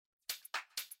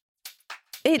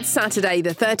It's Saturday,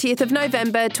 the 30th of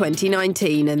November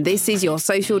 2019, and this is your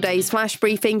Social Days flash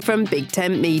briefing from Big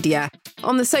Tent Media.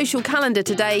 On the social calendar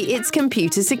today, it's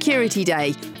Computer Security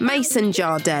Day, Mason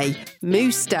Jar Day,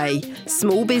 Moose Day,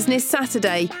 Small Business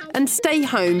Saturday, and Stay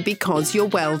Home Because You're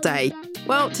Well Day.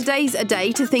 Well, today's a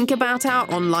day to think about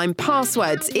our online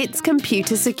passwords. It's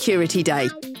Computer Security Day.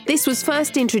 This was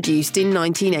first introduced in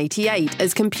 1988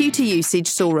 as computer usage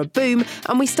saw a boom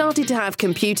and we started to have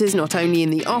computers not only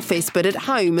in the office but at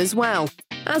home as well.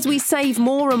 As we save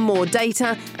more and more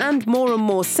data and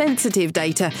more sensitive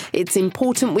data, it's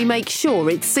important we make sure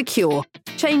it's secure.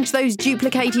 Change those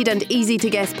duplicated and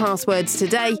easy-to-guess passwords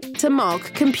today to mark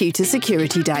Computer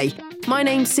Security Day. My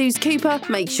name's Suze Cooper.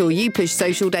 Make sure you push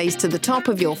Social Days to the top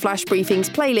of your Flash Briefings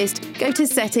playlist. Go to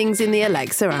Settings in the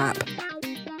Alexa app.